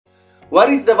What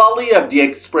is the value of the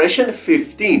expression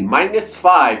 15 minus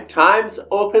 5 times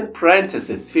open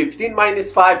parenthesis 15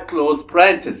 minus 5 close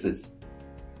parenthesis?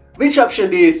 Which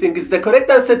option do you think is the correct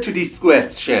answer to this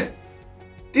question?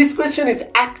 This question is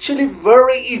actually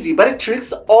very easy, but it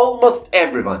tricks almost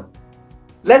everyone.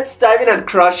 Let's dive in and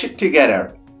crush it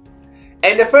together.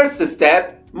 In the first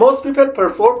step, most people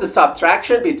perform the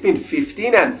subtraction between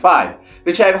 15 and 5,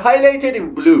 which I have highlighted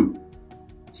in blue.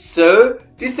 So,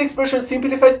 this expression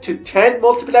simplifies to 10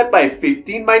 multiplied by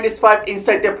 15 minus 5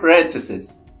 inside the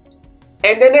parentheses.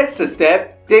 In the next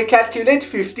step, they calculate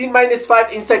 15 minus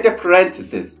 5 inside the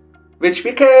parentheses, which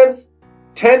becomes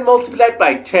 10 multiplied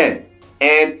by 10.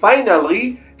 And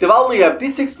finally, the value of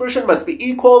this expression must be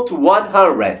equal to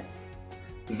 100.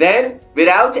 Then,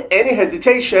 without any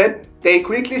hesitation, they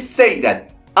quickly say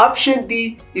that option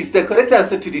D is the correct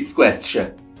answer to this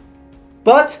question.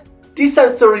 But this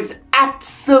answer is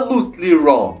absolutely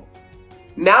wrong.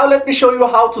 Now let me show you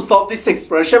how to solve this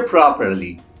expression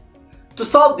properly. To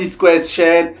solve this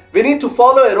question, we need to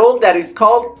follow a rule that is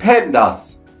called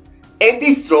PEMDAS. In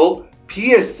this rule,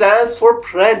 P stands for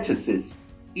parenthesis,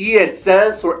 E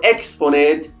stands for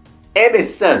exponent, M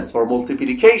stands for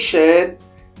multiplication,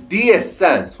 D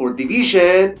stands for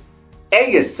division,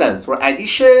 A stands for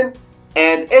addition,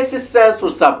 and S stands for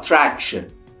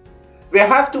subtraction. We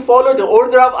have to follow the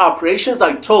order of operations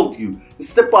I told you,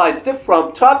 step by step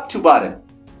from top to bottom.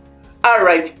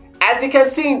 Alright, as you can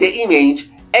see in the image,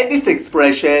 in this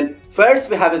expression, first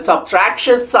we have a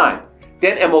subtraction sign,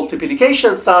 then a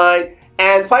multiplication sign,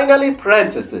 and finally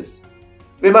parentheses.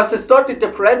 We must start with the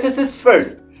parentheses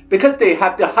first, because they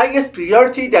have the highest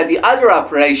priority than the other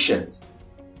operations.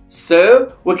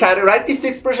 So, we can write this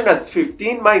expression as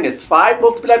 15 minus 5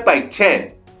 multiplied by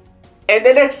 10. In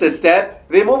the next step,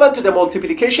 we move on to the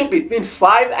multiplication between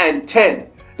 5 and 10,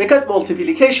 because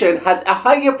multiplication has a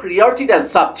higher priority than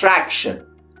subtraction.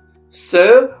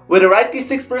 So, we'll write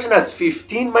this expression as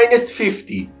 15 minus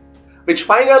 50, which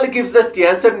finally gives us the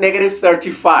answer negative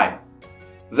 35.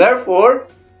 Therefore,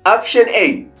 option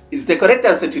A is the correct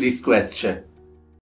answer to this question.